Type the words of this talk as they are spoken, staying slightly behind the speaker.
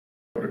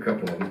Put a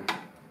couple of them.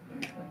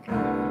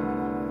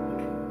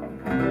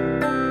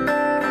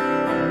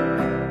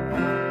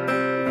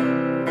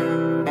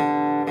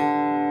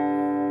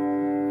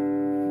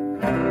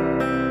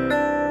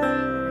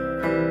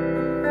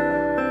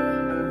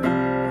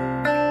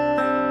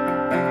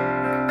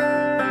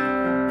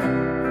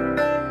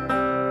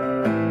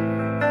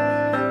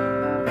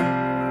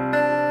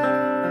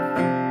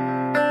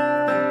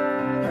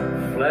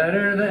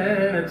 Flatter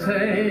than a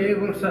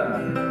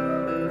tabletop,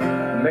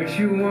 makes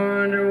you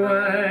wonder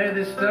why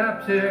they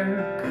stopped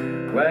here.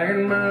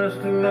 Wagon must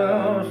have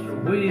lost a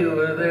wheel,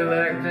 or they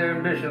lacked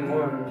ambition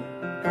one.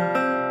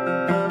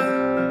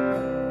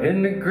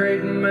 In the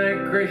great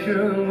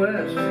migration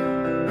west,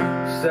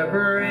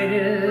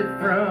 separated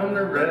from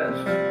the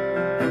rest,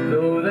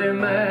 though they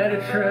might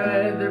have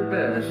tried their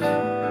best,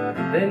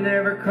 they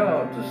never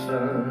caught the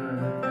sun.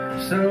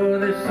 So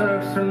they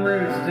sunk some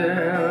roots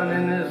down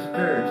in this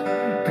dirt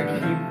to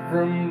keep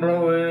from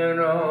blowing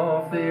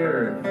off the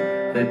earth.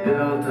 They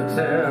built a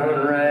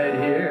town right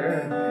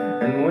here,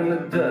 and when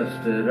the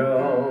dust had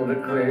all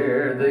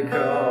cleared, they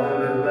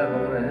called it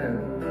Levelland,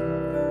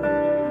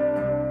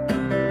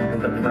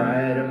 the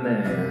pride of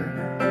man.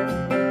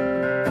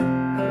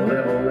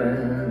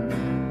 Levelland.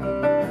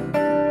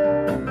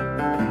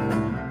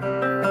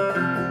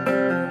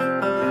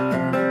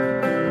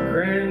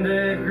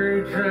 Granddad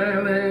grew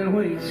dryland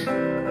wheat.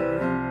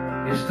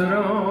 He stood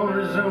on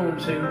his own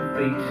 2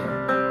 feet.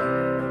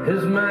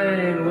 His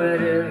mind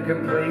went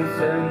incomplete,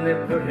 and they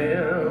put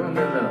him in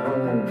the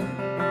home.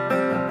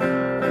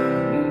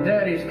 And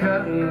Daddy's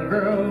cotton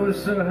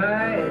grows so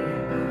high,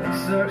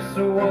 sucks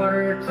the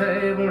water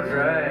table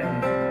dry.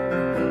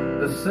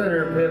 The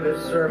center pivot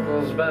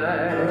circles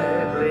by,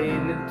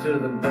 bleeding it to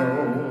the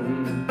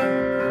bone.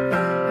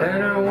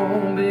 And I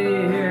won't be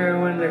here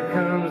when there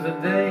comes a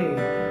day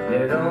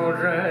it all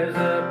dries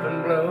up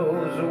and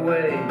blows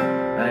away.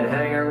 I'd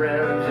hang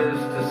around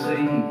just to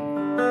see,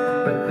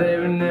 but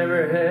they've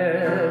never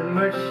had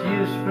much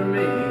use for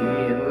me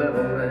in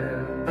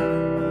Levelland.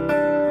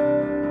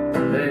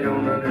 They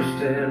don't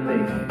understand me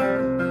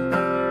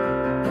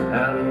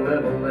out in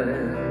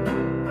Levelland.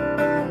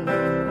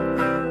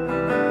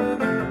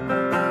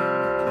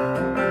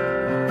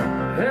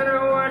 And I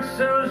watch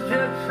those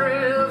jet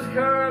trails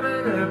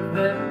carving up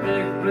that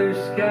big blue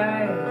sky.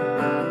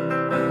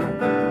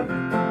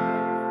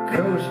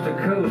 Coast to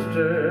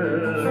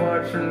coasters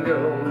watch them go.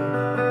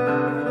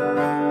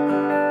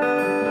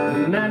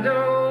 And I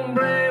don't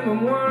blame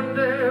them one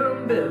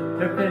damn bit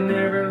if they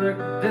never look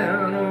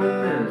down on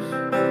this.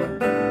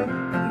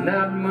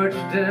 Not much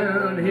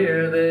down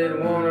here they'd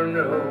want to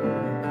know.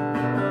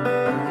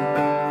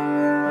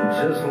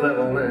 Just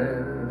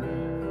Levelland,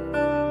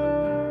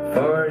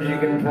 far as you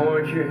can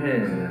point your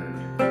hand,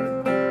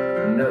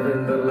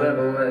 nothing but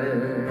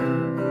Levelland.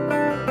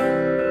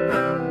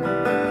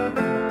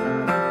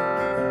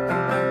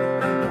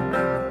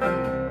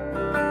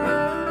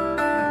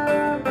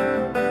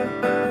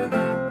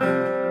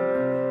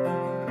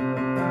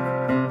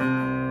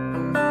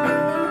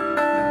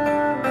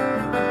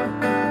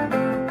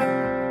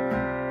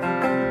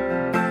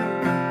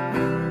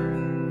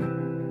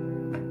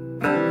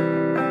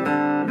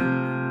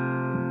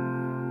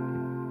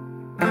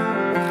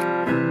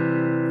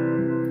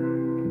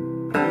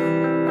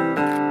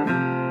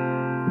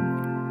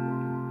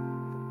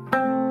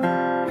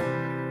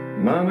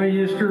 Mama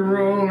used to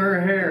roll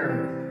her hair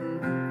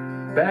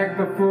back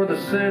before the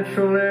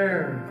central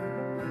air.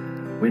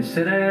 We'd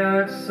sit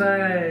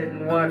outside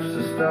and watch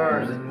the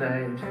stars at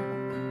night.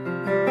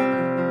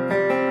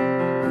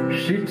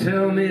 She'd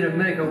tell me to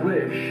make a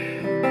wish.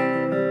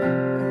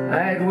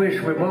 I'd wish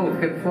we both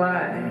could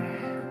fly.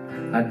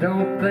 I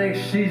don't think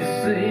she's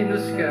seen the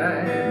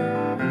sky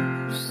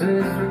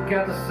since we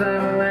got the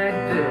satellite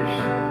dish.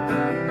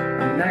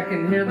 And I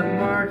can hear the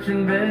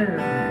marching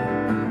band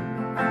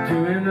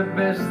doing the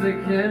best they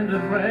can to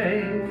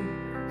play.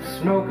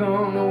 Smoke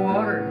on the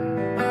water,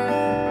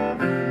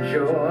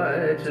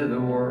 joy to the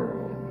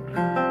world.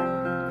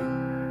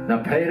 Now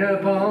paid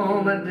up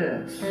all my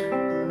debts,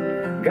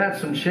 got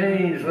some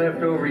change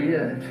left over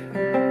yet,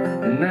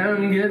 and now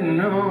I'm getting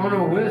on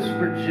a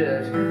whisper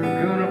jet,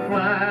 gonna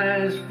fly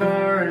as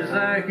far as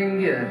I can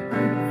get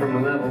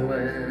from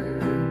Levelland.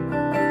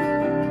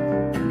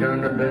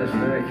 Done the best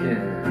I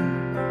can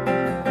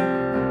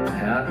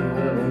out in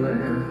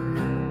Levelland.